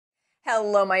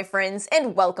Hello my friends,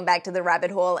 and welcome back to the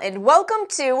rabbit hole, and welcome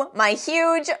to my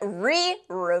huge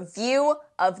re-review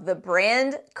of the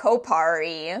brand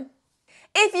Kopari.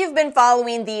 If you've been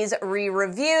following these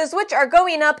re-reviews, which are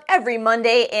going up every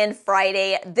Monday and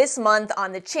Friday this month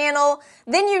on the channel,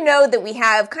 then you know that we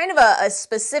have kind of a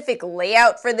specific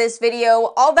layout for this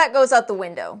video. All that goes out the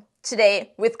window.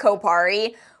 Today with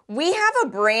Kopari, we have a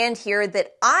brand here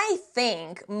that I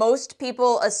think most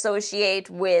people associate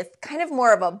with kind of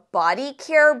more of a body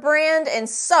care brand, and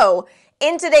so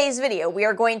in today's video, we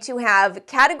are going to have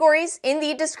categories in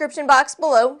the description box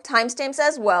below, timestamps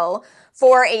as well,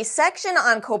 for a section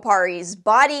on Kopari's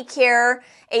body care,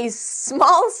 a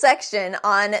small section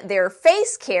on their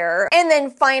face care, and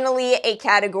then finally a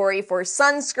category for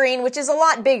sunscreen, which is a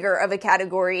lot bigger of a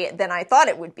category than I thought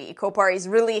it would be. Kopari's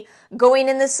really going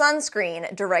in the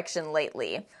sunscreen direction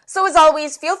lately. So as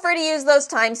always, feel free to use those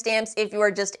timestamps if you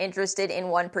are just interested in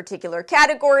one particular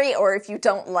category or if you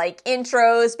don't like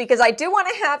intros, because I do want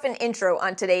to have an intro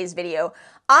on today's video.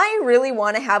 I really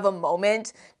want to have a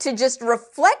moment to just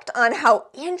reflect on how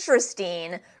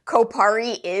interesting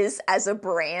Kopari is as a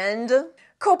brand.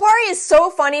 Kopari is so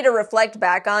funny to reflect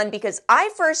back on because I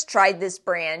first tried this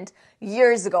brand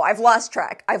years ago. I've lost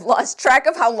track. I've lost track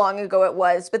of how long ago it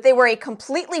was, but they were a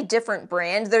completely different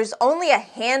brand. There's only a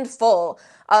handful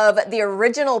of the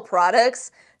original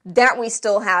products that we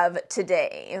still have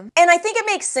today. And I think it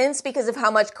makes sense because of how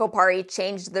much Kopari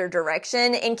changed their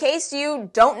direction. In case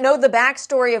you don't know the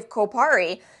backstory of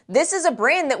Kopari, this is a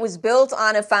brand that was built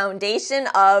on a foundation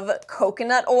of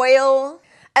coconut oil.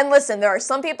 And listen, there are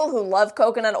some people who love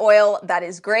coconut oil, that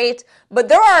is great, but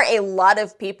there are a lot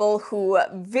of people who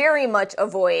very much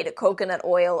avoid coconut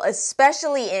oil,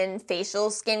 especially in facial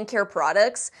skincare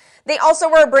products. They also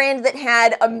were a brand that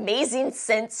had amazing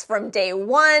scents from day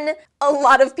one. A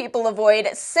lot of people avoid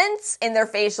scents in their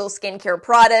facial skincare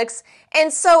products,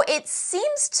 and so it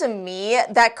seems to me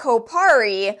that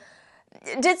Kopari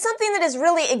did something that is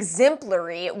really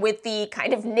exemplary with the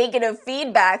kind of negative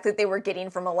feedback that they were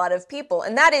getting from a lot of people.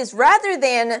 And that is, rather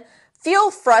than feel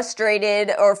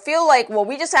frustrated or feel like, well,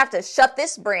 we just have to shut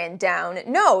this brand down.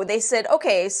 No, they said,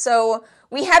 okay, so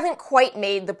we haven't quite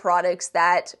made the products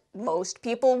that most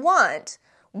people want.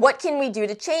 What can we do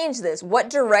to change this? What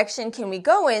direction can we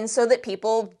go in so that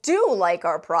people do like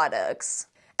our products?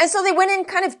 And so they went in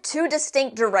kind of two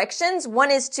distinct directions.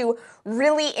 One is to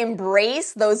really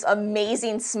embrace those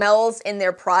amazing smells in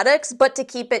their products, but to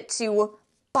keep it to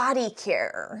body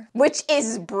care, which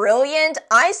is brilliant.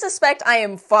 I suspect I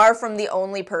am far from the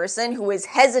only person who is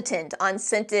hesitant on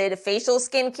scented facial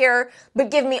skincare, but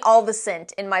give me all the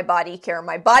scent in my body care.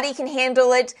 My body can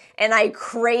handle it, and I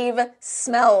crave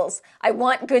smells. I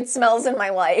want good smells in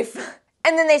my life.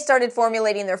 And then they started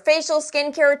formulating their facial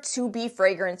skincare to be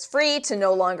fragrance-free, to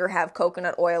no longer have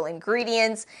coconut oil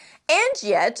ingredients. And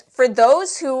yet, for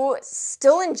those who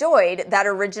still enjoyed that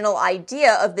original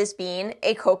idea of this being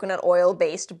a coconut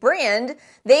oil-based brand,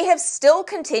 they have still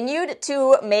continued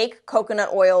to make coconut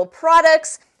oil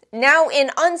products, now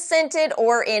in unscented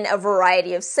or in a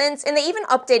variety of scents, and they even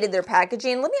updated their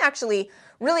packaging. Let me actually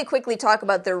really quickly talk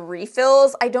about their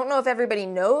refills. I don't know if everybody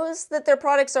knows that their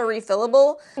products are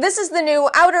refillable. This is the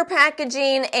new outer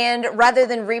packaging, and rather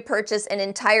than repurchase an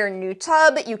entire new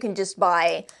tub, you can just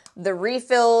buy the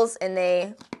refills and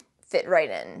they fit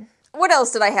right in. What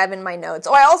else did I have in my notes?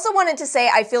 Oh, I also wanted to say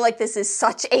I feel like this is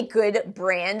such a good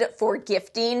brand for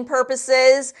gifting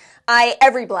purposes.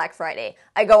 Every Black Friday,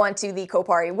 I go onto the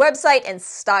Kopari website and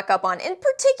stock up on, in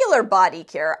particular, body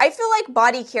care. I feel like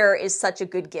body care is such a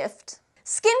good gift.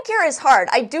 Skincare is hard.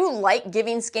 I do like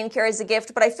giving skincare as a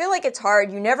gift, but I feel like it's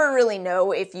hard. You never really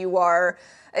know if you are,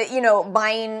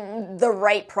 buying the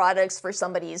right products for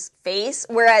somebody's face.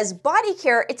 Whereas body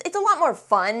care, it's a lot more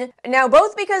fun. Now,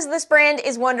 both because this brand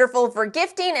is wonderful for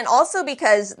gifting and also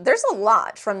because there's a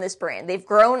lot from this brand. They've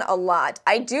grown a lot.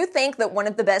 I do think that one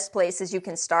of the best places you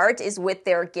can start is with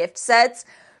their gift sets.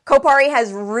 Kopari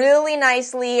has really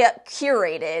nicely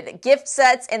curated gift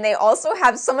sets, and they also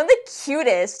have some of the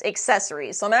cutest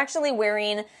accessories. So I'm actually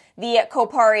wearing the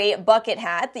Kopari bucket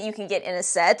hat that you can get in a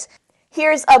set.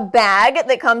 Here's a bag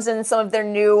that comes in some of their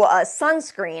new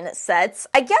sunscreen sets.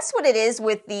 I guess what it is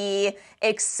with the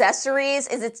accessories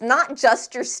is it's not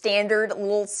just your standard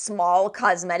little small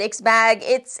cosmetics bag.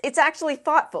 It's actually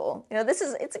thoughtful.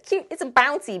 It's a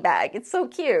bouncy bag. It's so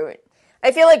cute.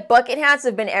 I feel like bucket hats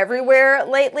have been everywhere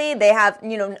lately. They have,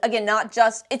 again,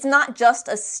 it's not just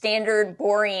a standard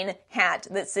boring hat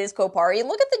that says Kopari.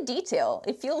 Look at the detail.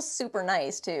 It feels super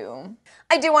nice too.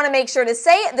 I do want to make sure to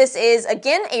say this is,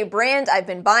 again, a brand I've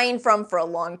been buying from for a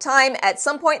long time. At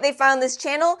some point they found this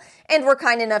channel and were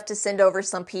kind enough to send over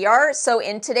some PR. So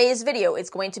in today's video,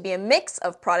 it's going to be a mix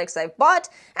of products I've bought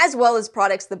as well as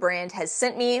products the brand has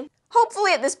sent me.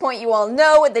 Hopefully at this point you all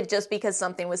know that just because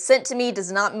something was sent to me does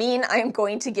not mean I am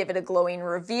going to give it a glowing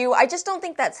review. I just don't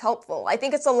think that's helpful. I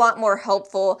think it's a lot more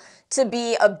helpful to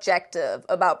be objective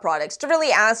about products, to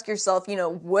really ask yourself,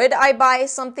 would I buy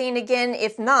something again?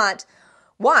 If not,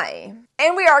 why?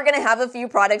 And we are going to have a few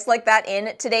products like that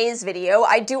in today's video.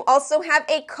 I do also have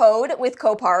a code with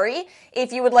Kopari.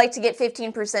 If you would like to get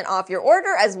 15% off your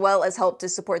order as well as help to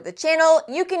support the channel,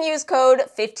 you can use code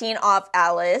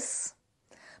 15OFFALICE.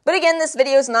 But again, this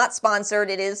video is not sponsored.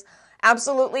 It is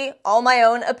absolutely all my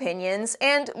own opinions.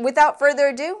 And without further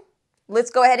ado,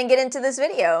 let's go ahead and get into this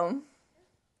video.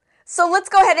 So let's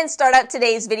go ahead and start out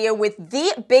today's video with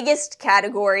the biggest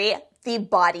category, the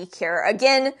body care.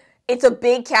 Again, it's a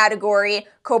big category.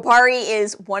 Kopari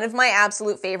is one of my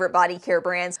absolute favorite body care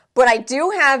brands, but I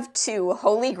do have two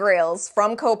holy grails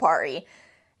from Kopari.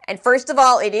 And first of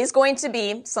all, it is going to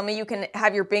be, some of you can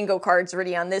have your bingo cards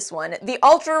ready on this one, the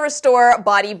Ultra Restore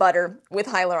Body Butter with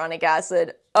hyaluronic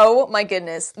acid. Oh my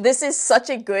goodness, this is such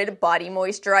a good body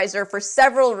moisturizer for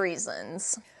several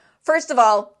reasons. First of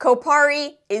all,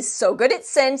 Kopari is so good at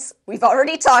scents. We've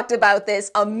already talked about this.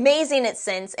 Amazing at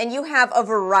scents, and you have a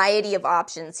variety of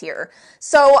options here.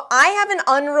 So I have an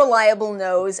unreliable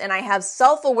nose, and I have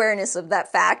self-awareness of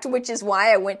that fact, which is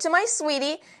why I went to my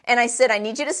sweetie and I said, I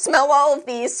need you to smell all of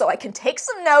these so I can take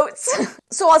some notes.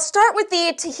 So I'll start with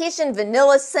the Tahitian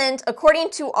vanilla scent.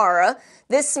 According to Aura,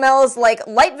 this smells like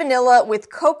light vanilla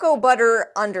with cocoa butter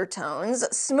undertones,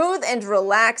 smooth and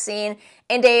relaxing,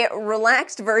 and a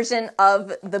relaxed version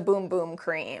of the Boom Boom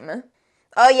Cream.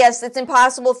 Oh yes, it's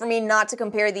impossible for me not to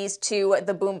compare these to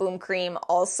the Boom Boom Cream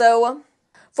also.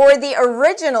 For the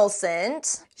original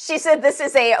scent, she said this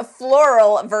is a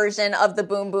floral version of the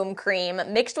Boom Boom Cream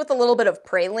mixed with a little bit of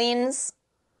pralines.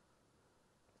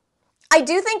 I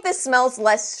do think this smells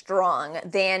less strong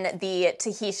than the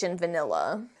Tahitian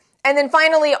vanilla. And then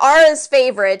finally, Aura's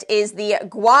favorite is the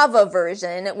guava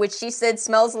version, which she said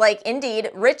smells like,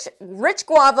 indeed, rich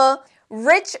guava.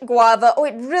 Oh,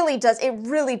 it really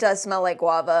does smell like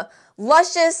guava.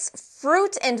 Luscious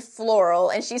fruit and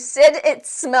floral. And she said it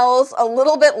smells a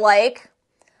little bit like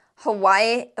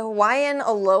Hawaiian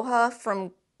aloha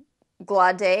from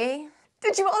Glade.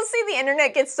 Did you all see the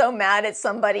internet get so mad at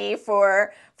somebody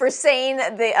for saying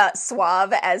the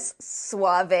suave as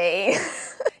suave?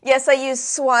 Yes, I use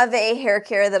Suave hair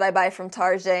care that I buy from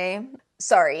Target.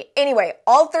 Sorry. Anyway,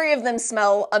 all three of them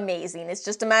smell amazing. It's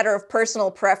just a matter of personal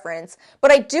preference.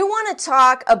 But I do want to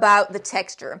talk about the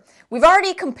texture. We've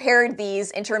already compared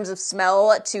these in terms of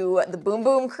smell to the Boom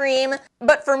Boom Cream,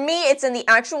 but for me, it's in the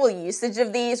actual usage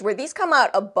of these where these come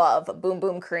out above Boom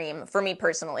Boom Cream for me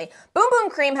personally. Boom Boom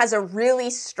Cream has a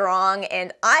really strong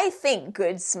and I think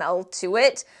good smell to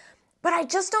it, but I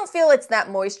just don't feel it's that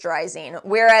moisturizing,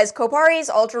 whereas Kopari's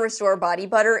Ultra Restore Body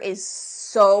Butter is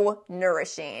so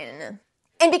nourishing.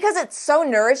 And because it's so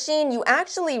nourishing, you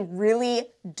actually really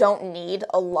don't need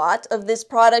a lot of this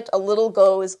product. A little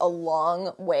goes a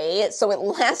long way, so it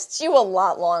lasts you a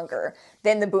lot longer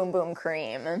than the Boom Boom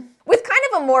Cream, with kind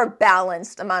of a more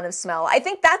balanced amount of smell. I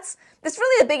think that's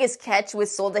really the biggest catch with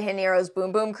Sol de Janeiro's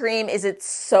Boom Boom Cream is it's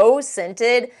so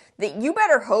scented that you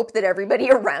better hope that everybody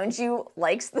around you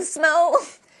likes the smell.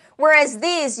 Whereas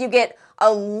these, you get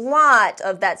a lot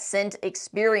of that scent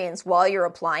experience while you're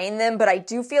applying them, but I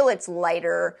do feel it's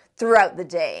lighter throughout the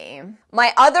day.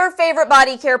 My other favorite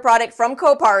body care product from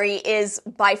Kopari is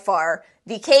by far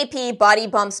the KP Body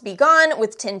Bumps Be Gone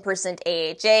with 10%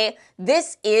 AHA.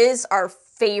 This is our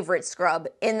favorite scrub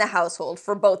in the household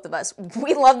for both of us.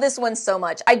 We love this one so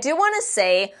much. I do want to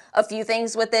say a few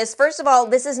things with this. First of all,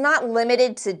 this is not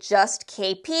limited to just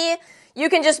KP. You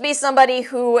can just be somebody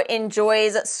who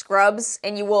enjoys scrubs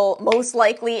and you will most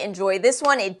likely enjoy this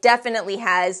one. It definitely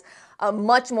has a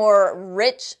much more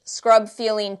rich scrub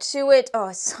feeling to it. Oh,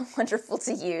 it's so wonderful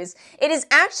to use. It is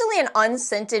actually an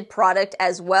unscented product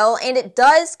as well, and it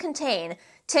does contain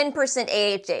 10%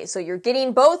 AHA. So you're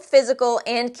getting both physical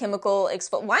and chemical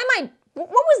exfoliation. What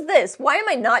was this? Why am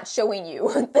I not showing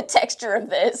you the texture of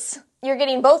this? You're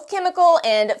getting both chemical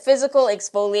and physical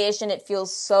exfoliation. It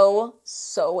feels so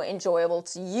enjoyable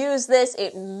to use this.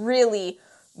 It really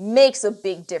makes a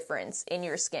big difference in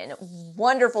your skin.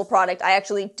 Wonderful product. I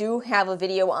actually do have a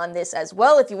video on this as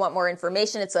well if you want more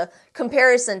information. It's a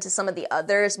comparison to some of the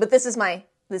others, but this is my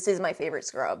favorite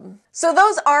scrub. So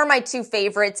those are my two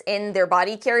favorites in their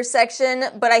body care section,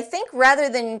 but I think rather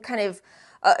than kind of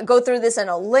go through this in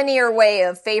a linear way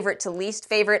of favorite to least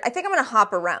favorite, I think I'm going to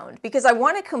hop around because I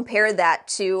want to compare that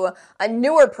to a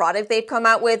newer product they've come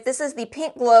out with. This is the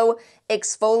Pink Glow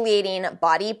Exfoliating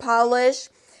Body Polish.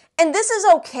 And this is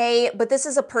okay, but this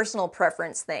is a personal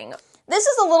preference thing. This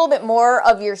is a little bit more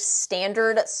of your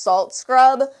standard salt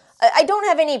scrub. I don't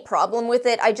have any problem with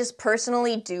it. I just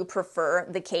personally do prefer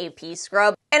the KP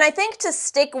scrub. And I think to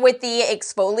stick with the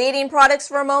exfoliating products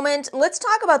for a moment, let's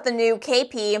talk about the new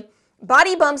KP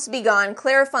Body Bumps Be Gone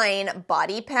Clarifying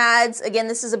Body Pads. Again,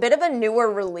 this is a bit of a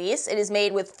newer release. It is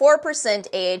made with 4%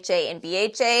 AHA and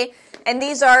BHA, and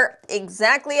these are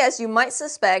exactly as you might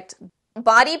suspect,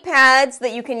 body pads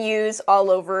that you can use all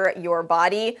over your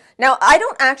body. Now, I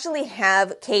don't actually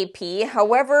have KP.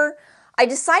 However, I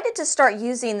decided to start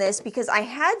using this because I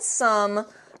had some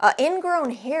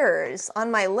ingrown hairs on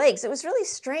my legs. It was really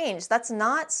strange. That's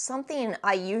not something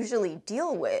I usually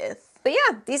deal with. But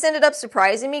yeah, these ended up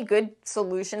surprising me. Good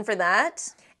solution for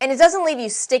that. And it doesn't leave you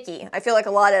sticky. I feel like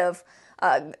a lot of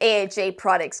AHA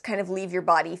products kind of leave your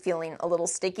body feeling a little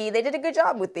sticky. They did a good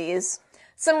job with these.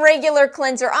 Some regular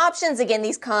cleanser options. Again,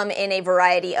 these come in a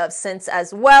variety of scents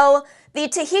as well. The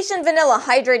Tahitian Vanilla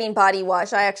Hydrating Body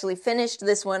Wash. I actually finished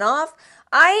this one off.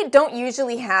 I don't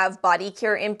usually have body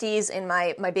care empties in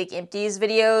my big empties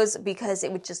videos because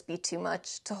it would just be too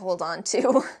much to hold on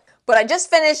to. But I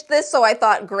just finished this, so I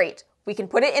thought, great. We can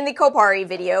put it in the Kopari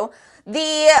video.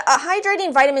 The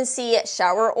Hydrating Vitamin C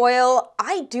Shower Oil,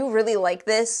 I do really like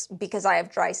this because I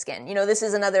have dry skin. You know, this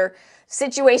is another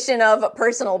situation of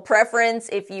personal preference.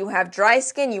 If you have dry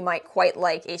skin, you might quite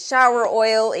like a shower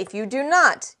oil. If you do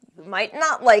not, you might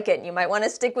not like it. You might want to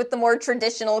stick with the more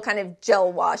traditional kind of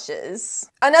gel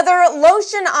washes. Another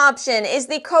lotion option is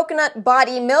the Coconut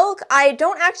Body Milk. I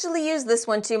don't actually use this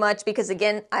one too much because,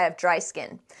 again, I have dry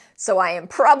skin. So I am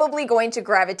probably going to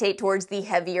gravitate towards the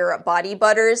heavier body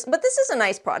butters, but this is a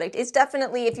nice product. It's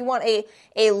definitely, if you want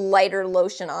a lighter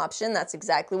lotion option, that's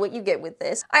exactly what you get with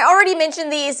this. I already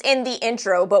mentioned these in the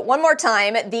intro, but one more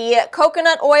time, the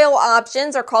coconut oil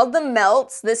options are called the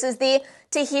Melts. This is the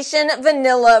Tahitian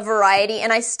Vanilla variety,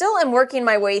 and I still am working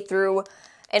my way through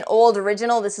an old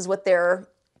original. This is what their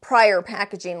prior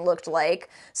packaging looked like.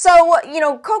 So, you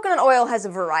know, coconut oil has a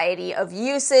variety of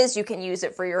uses. You can use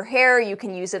it for your hair, you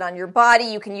can use it on your body,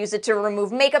 you can use it to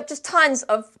remove makeup, just tons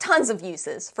of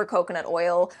uses for coconut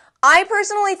oil. I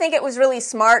personally think it was really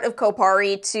smart of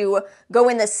Kopari to go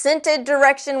in the scented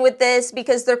direction with this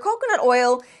because their coconut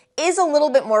oil is a little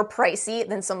bit more pricey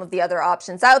than some of the other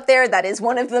options out there. That is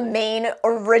one of the main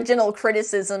original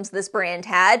criticisms this brand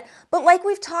had. But like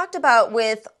we've talked about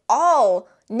with all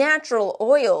natural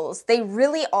oils, they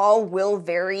really all will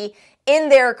vary in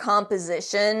their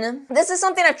composition. This is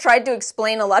something I've tried to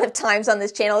explain a lot of times on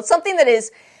this channel. It's something that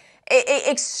is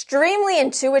extremely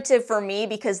intuitive for me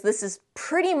because this is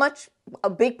pretty much a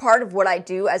big part of what I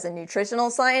do as a nutritional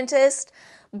scientist.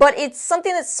 But it's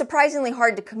something that's surprisingly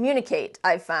hard to communicate,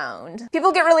 I've found.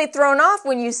 People get really thrown off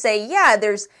when you say, yeah,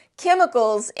 there's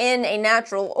chemicals in a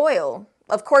natural oil.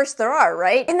 Of course there are,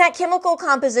 right? And that chemical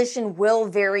composition will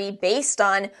vary based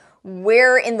on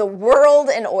where in the world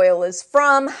an oil is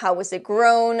from, how was it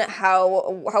grown,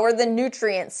 how are the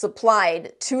nutrients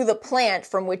supplied to the plant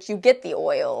from which you get the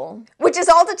oil. Which is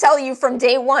all to tell you from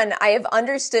day one, I have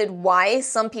understood why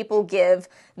some people give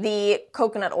the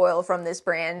coconut oil from this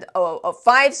brand a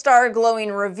 5-star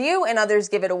glowing review and others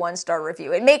give it a 1-star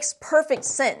review. It makes perfect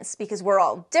sense because we're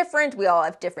all different, we all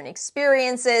have different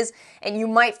experiences, and you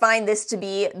might find this to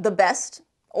be the best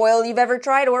oil you've ever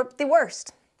tried or the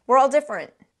worst. We're all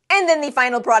different. And then the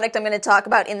final product I'm going to talk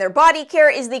about in their body care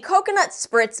is the Coconut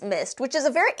Spritz Mist, which is a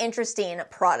very interesting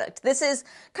product. This is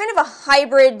kind of a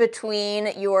hybrid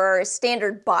between your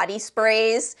standard body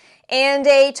sprays and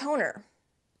a toner.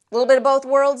 A little bit of both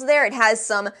worlds there. It has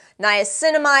some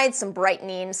niacinamide, some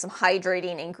brightening, some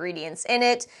hydrating ingredients in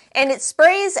it. And it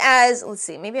sprays as, let's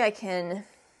see, maybe I can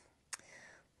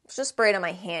just spray it on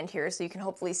my hand here so you can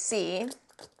hopefully see.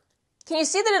 Can you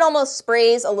see that it almost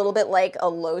sprays a little bit like a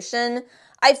lotion?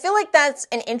 I feel like that's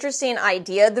an interesting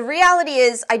idea. The reality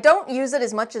is I don't use it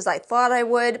as much as I thought I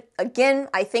would. Again,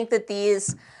 I think that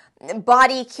these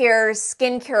body care,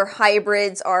 skincare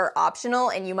hybrids are optional,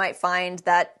 and you might find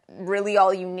that really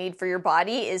all you need for your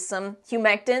body is some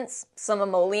humectants, some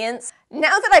emollients.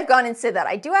 Now that I've gone and said that,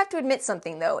 I do have to admit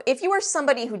something though. If you are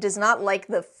somebody who does not like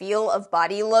the feel of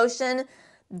body lotion,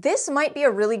 this might be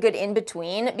a really good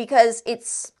in-between because it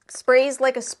sprays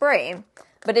like a spray,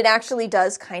 but it actually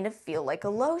does kind of feel like a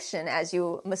lotion as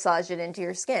you massage it into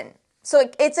your skin. So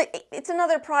it's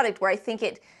another product where I think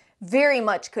it very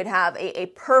much could have a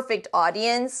perfect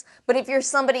audience, but if you're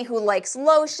somebody who likes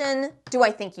lotion, do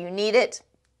I think you need it?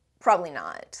 Probably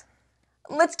not.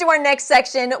 Let's do our next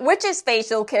section, which is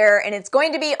facial care, and it's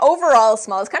going to be overall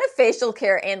small. It's kind of facial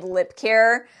care and lip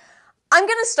care. I'm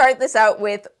going to start this out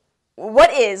with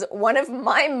what is one of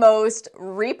my most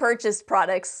repurchased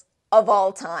products of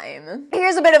all time.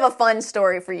 Here's a bit of a fun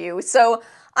story for you. So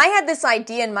I had this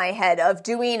idea in my head of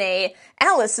doing a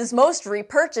Alice's most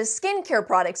repurchased skincare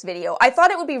products video. I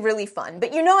thought it would be really fun,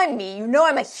 but you know I'm me, you know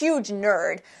I'm a huge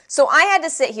nerd. So I had to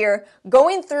sit here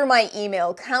going through my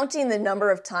email, counting the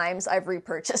number of times I've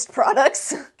repurchased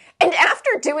products. And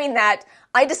after doing that,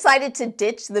 I decided to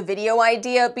ditch the video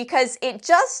idea because it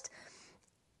doesn't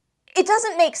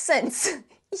make sense.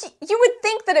 You would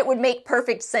think that it would make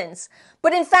perfect sense,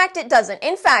 but in fact it doesn't.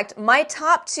 In fact, my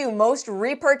top 2 most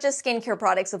repurchased skincare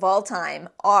products of all time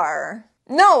are...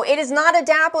 No, it is not a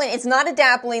dappling. It's not a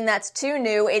dappling. That's too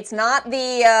new. It's not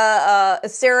the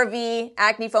CeraVe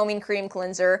Acne Foaming Cream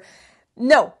Cleanser.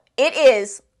 No, it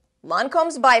is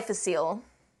Lancome's Bifacil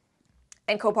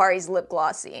and Kopari's Lip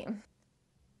Glossy.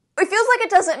 It feels like it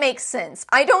doesn't make sense.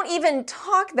 I don't even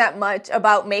talk that much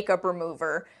about makeup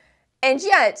remover, and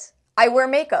yet I wear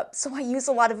makeup, so I use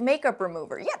a lot of makeup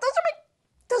remover. Yeah,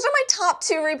 those are my top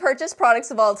 2 repurchased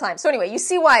products of all time. So anyway, you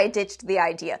see why I ditched the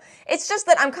idea. It's just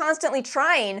that I'm constantly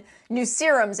trying new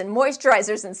serums and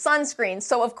moisturizers and sunscreens,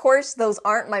 so of course those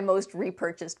aren't my most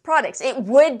repurchased products. It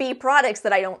would be products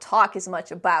that I don't talk as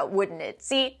much about, wouldn't it?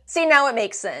 See, now it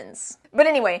makes sense. But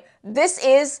anyway, this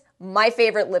is my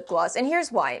favorite lip gloss, and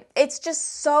here's why. It's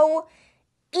just so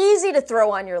easy to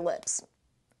throw on your lips.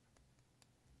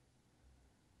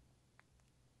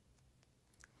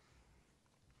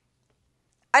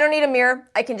 I don't need a mirror.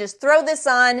 I can just throw this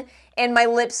on and my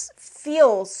lips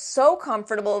feel so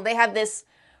comfortable. They have this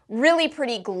really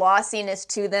pretty glossiness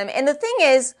to them. And the thing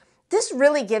is, this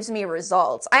really gives me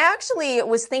results. I actually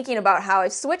was thinking about how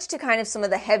I've switched to kind of some of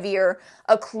the heavier,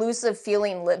 occlusive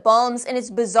feeling lip balms, and it's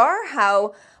bizarre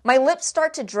how my lips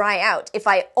start to dry out if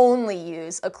I only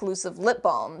use occlusive lip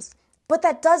balms. But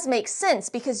that does make sense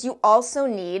because you also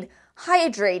need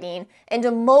hydrating and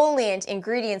emollient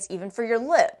ingredients even for your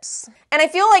lips. And I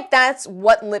feel like that's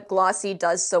what Lip Glossy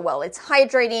does so well. It's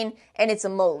hydrating and it's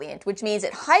emollient, which means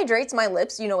it hydrates my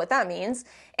lips, you know what that means,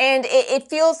 and it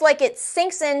feels like it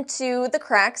sinks into the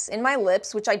cracks in my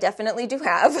lips, which I definitely do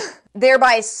have,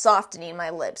 thereby softening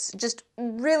my lips. Just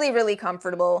really, really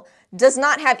comfortable. Does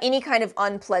not have any kind of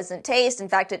unpleasant taste. In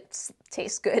fact, it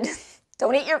tastes good.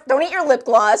 Don't eat your lip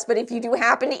gloss, but if you do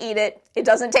happen to eat it, it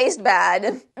doesn't taste bad.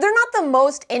 They're not the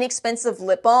most inexpensive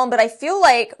lip balm, but I feel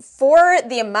like for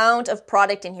the amount of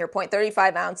product in here,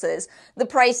 0.35 ounces, the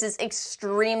price is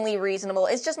extremely reasonable.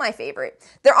 It's just my favorite.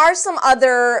 There are some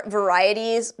other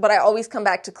varieties, but I always come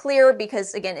back to clear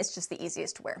because, again, it's just the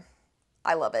easiest to wear.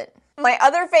 I love it. My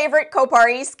other favorite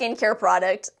Kopari skincare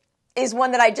product is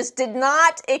one that I just did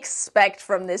not expect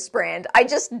from this brand. I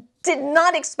just did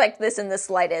not expect this in the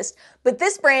slightest, but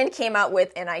this brand came out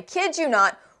with, and I kid you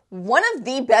not, one of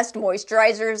the best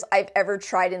moisturizers I've ever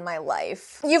tried in my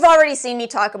life. You've already seen me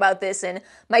talk about this in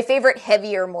my favorite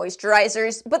heavier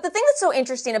moisturizers, but the thing that's so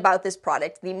interesting about this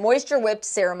product, the Moisture Whipped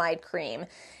Ceramide Cream,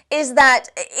 is that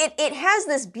it has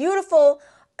this beautiful,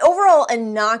 overall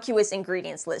innocuous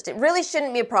ingredients list. It really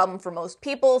shouldn't be a problem for most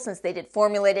people since they did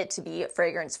formulate it to be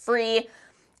fragrance free,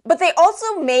 but they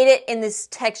also made it in this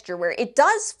texture where it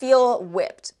does feel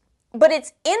whipped, but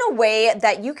it's in a way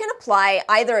that you can apply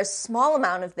either a small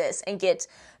amount of this and get,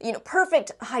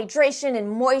 perfect hydration and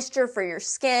moisture for your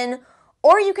skin,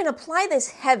 or you can apply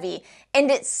this heavy and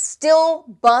it still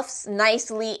buffs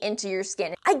nicely into your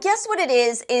skin. I guess what it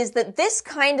is that this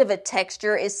kind of a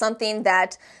texture is something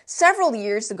that several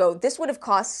years ago, this would have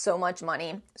cost so much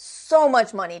money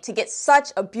to get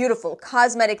such a beautiful,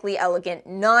 cosmetically elegant,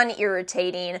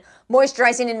 non-irritating,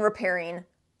 moisturizing and repairing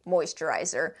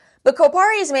moisturizer. But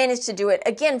Kopari has managed to do it,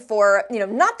 again, for,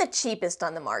 not the cheapest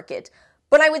on the market,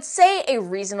 but I would say a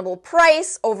reasonable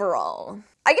price overall.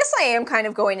 I guess I am kind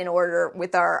of going in order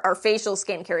with our facial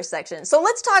skincare section. So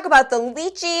let's talk about the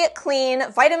Lychee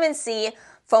Clean Vitamin C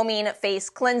Foaming Face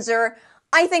Cleanser.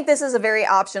 I think this is a very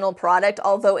optional product,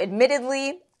 although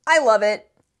admittedly, I love it.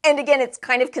 And again, it's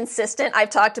kind of consistent. I've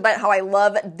talked about how I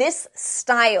love this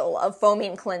style of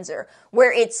foaming cleanser,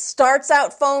 where it starts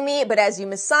out foamy, but as you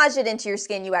massage it into your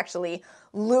skin, you actually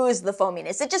lose the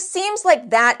foaminess. It just seems like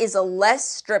that is a less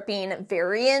stripping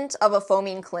variant of a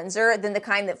foaming cleanser than the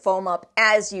kind that foam up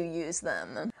as you use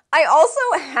them. I also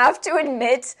have to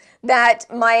admit that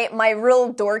my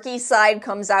real dorky side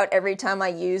comes out every time I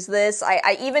use this.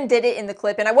 I even did it in the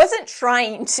clip, and I wasn't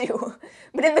trying to,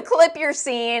 but in the clip you're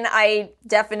seeing, I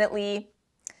definitely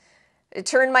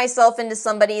turned myself into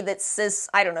somebody that says,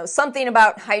 I don't know, something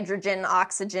about hydrogen,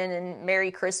 oxygen, and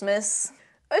Merry Christmas.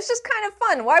 It's just kind of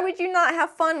fun. Why would you not have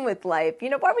fun with life? You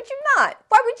know, why would you not?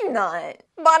 Why would you not?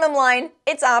 Bottom line,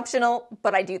 it's optional,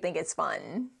 but I do think it's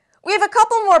fun. We have a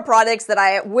couple more products that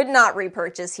I would not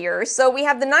repurchase here. So we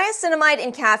have the niacinamide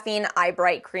and caffeine eye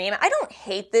bright cream. I don't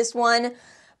hate this one,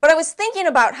 but I was thinking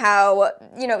about how,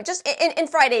 you know, just in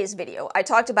Friday's video, I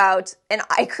talked about an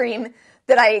eye cream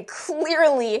that I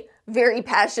clearly very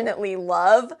passionately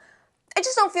love. I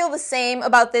just don't feel the same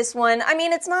about this one. I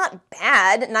mean, it's not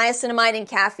bad. Niacinamide and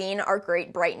caffeine are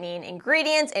great brightening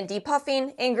ingredients and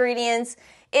depuffing ingredients.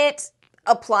 It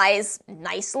applies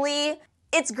nicely.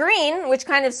 It's green, which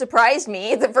kind of surprised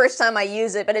me the first time I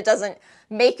use it, but it doesn't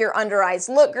make your under eyes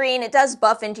look green. It does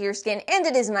buff into your skin, and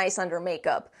it is nice under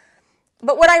makeup.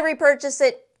 But would I repurchase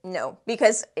it? No,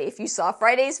 because if you saw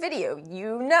Friday's video,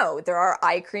 you know there are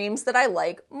eye creams that I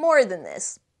like more than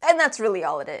this. And that's really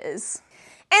all it is.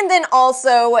 And then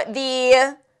also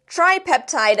the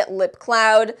Tripeptide Lip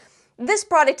Cloud. This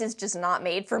product is just not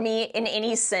made for me in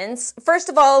any sense. First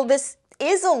of all, this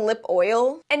is a lip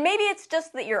oil, and maybe it's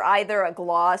just that you're either a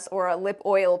gloss or a lip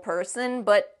oil person,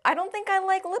 but I don't think I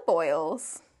like lip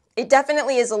oils. It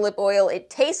definitely is a lip oil.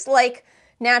 It tastes like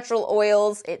natural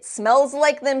oils. It smells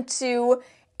like them too,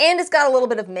 and it's got a little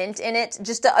bit of mint in it.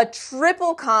 Just a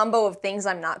triple combo of things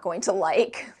I'm not going to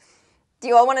like. Do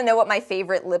you all want to know what my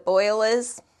favorite lip oil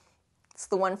is? It's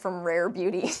the one from Rare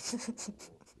Beauty.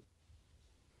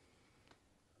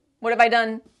 What have I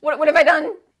done? What have I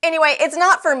done? Anyway, it's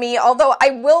not for me, although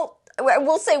I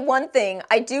will say one thing.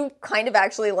 I do kind of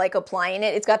actually like applying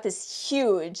it. It's got this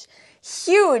huge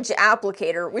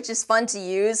applicator, which is fun to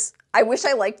use. I wish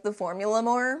I liked the formula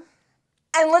more.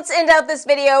 And let's end out this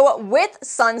video with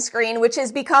sunscreen, which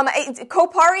has become,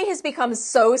 Kopari has become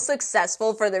so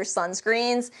successful for their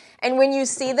sunscreens. And when you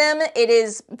see them, it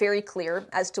is very clear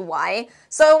as to why.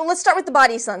 So let's start with the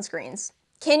body sunscreens.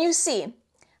 Can you see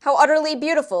how utterly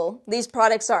beautiful these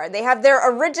products are? They have their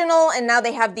original, and now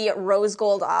they have the rose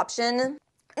gold option.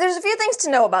 There's a few things to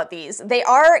know about these. They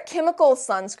are chemical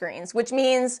sunscreens, which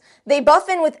means they buff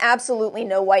in with absolutely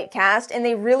no white cast, and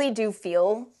they really do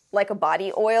feel like a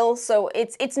body oil, so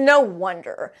it's no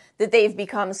wonder that they've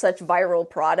become such viral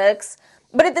products.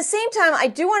 But at the same time, I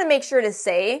do want to make sure to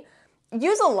say,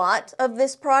 use a lot of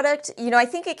this product. You know, I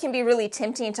think it can be really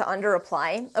tempting to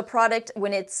under-apply a product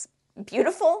when it's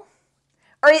beautiful.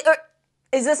 Or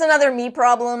is this another me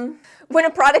problem? When a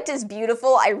product is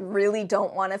beautiful, I really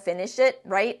don't want to finish it,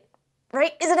 right?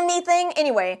 Right? Is it a me thing?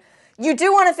 Anyway, you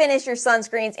do want to finish your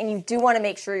sunscreens, and you do want to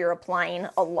make sure you're applying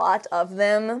a lot of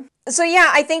them. So yeah,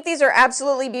 I think these are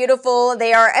absolutely beautiful.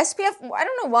 They are SPF, I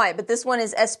don't know why, but this one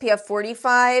is SPF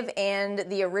 45 and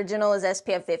the original is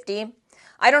SPF 50.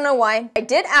 I don't know why. I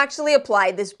did actually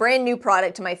apply this brand new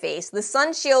product to my face, the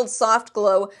Sun Shield Soft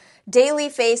Glow Daily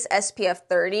Face SPF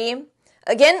 30.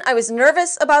 Again, I was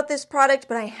nervous about this product,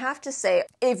 but I have to say,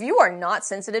 if you are not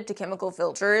sensitive to chemical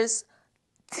filters,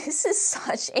 this is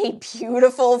such a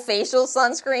beautiful facial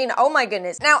sunscreen. Oh my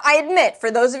goodness. Now, I admit,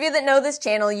 for those of you that know this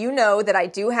channel, you know that I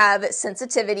do have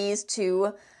sensitivities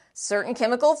to certain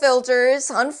chemical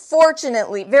filters.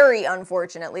 Unfortunately, very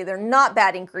unfortunately, they're not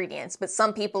bad ingredients, but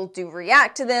some people do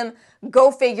react to them.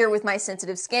 Go figure with my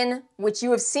sensitive skin, which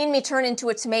you have seen me turn into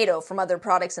a tomato from other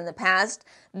products in the past.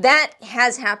 That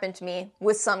has happened to me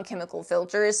with some chemical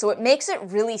filters, so it makes it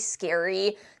really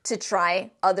scary to try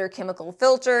other chemical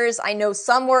filters. I know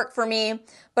some work for me,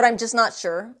 but I'm just not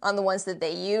sure on the ones that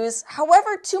they use.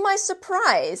 However, to my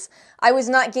surprise, I was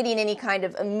not getting any kind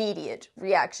of immediate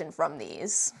reaction from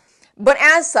these. But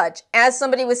as such, as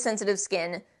somebody with sensitive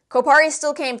skin, Kopari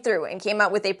still came through and came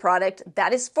out with a product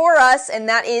that is for us, and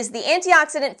that is the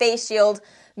Antioxidant Face Shield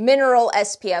Mineral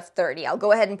SPF 30. I'll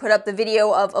go ahead and put up the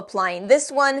video of applying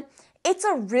this one. It's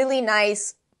a really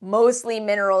nice, mostly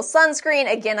mineral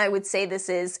sunscreen. Again, I would say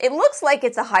it looks like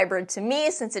it's a hybrid to me,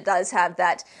 since it does have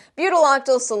that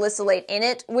butyl salicylate in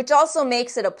it, which also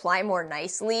makes it apply more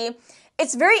nicely.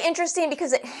 It's very interesting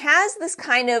because it has this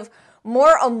kind of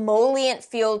more emollient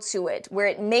feel to it, where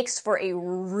it makes for a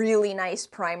really nice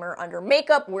primer under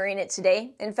makeup, wearing it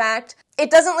today, in fact. It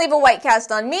doesn't leave a white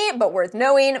cast on me, but worth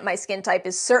knowing. My skin type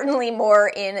is certainly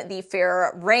more in the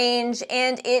fair range,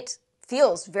 and it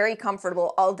feels very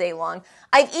comfortable all day long.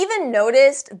 I've even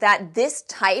noticed that this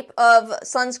type of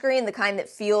sunscreen, the kind that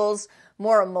feels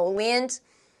more emollient,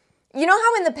 you know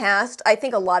how in the past, I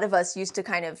think a lot of us used to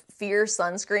kind of fear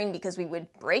sunscreen because we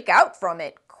would break out from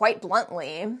it quite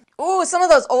bluntly. Ooh, some of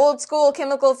those old school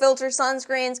chemical filter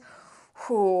sunscreens,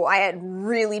 ooh, I had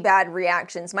really bad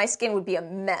reactions. My skin would be a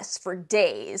mess for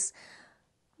days.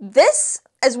 This,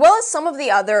 as well as some of the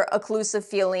other occlusive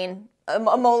feeling,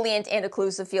 emollient and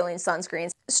occlusive feeling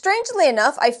sunscreens, strangely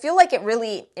enough, I feel like it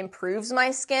really improves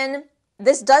my skin.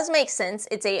 This does make sense.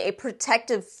 It's a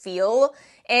protective feel,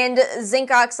 and zinc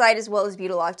oxide as well as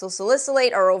butyloxyl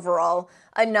salicylate are overall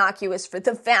innocuous for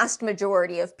the vast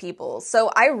majority of people. So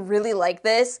I really like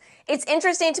this. It's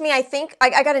interesting to me. I think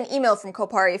I got an email from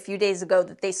Kopari a few days ago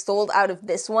that they sold out of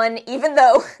this one, even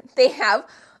though they have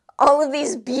all of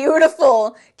these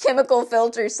beautiful chemical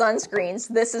filter sunscreens.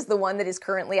 This is the one that is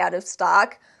currently out of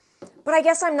stock. But I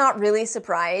guess I'm not really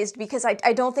surprised because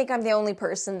I don't think I'm the only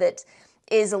person that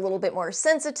is a little bit more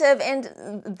sensitive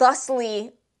and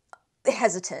thusly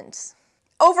hesitant.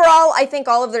 Overall, I think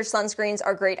all of their sunscreens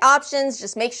are great options.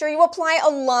 Just make sure you apply a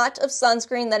lot of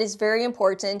sunscreen. That is very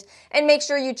important. And make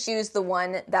sure you choose the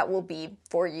one that will be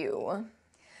for you.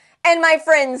 And my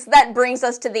friends, that brings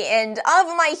us to the end of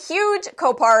my huge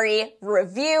Kopari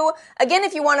review. Again,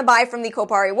 if you want to buy from the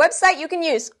Kopari website, you can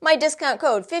use my discount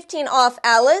code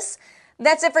 15OFFALICE.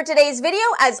 That's it for today's video.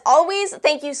 As always,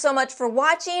 thank you so much for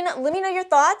watching. Let me know your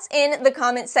thoughts in the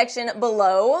comment section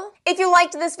below. If you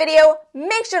liked this video,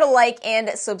 make sure to like and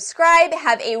subscribe.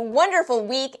 Have a wonderful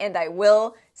week, and I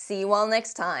will see you all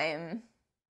next time.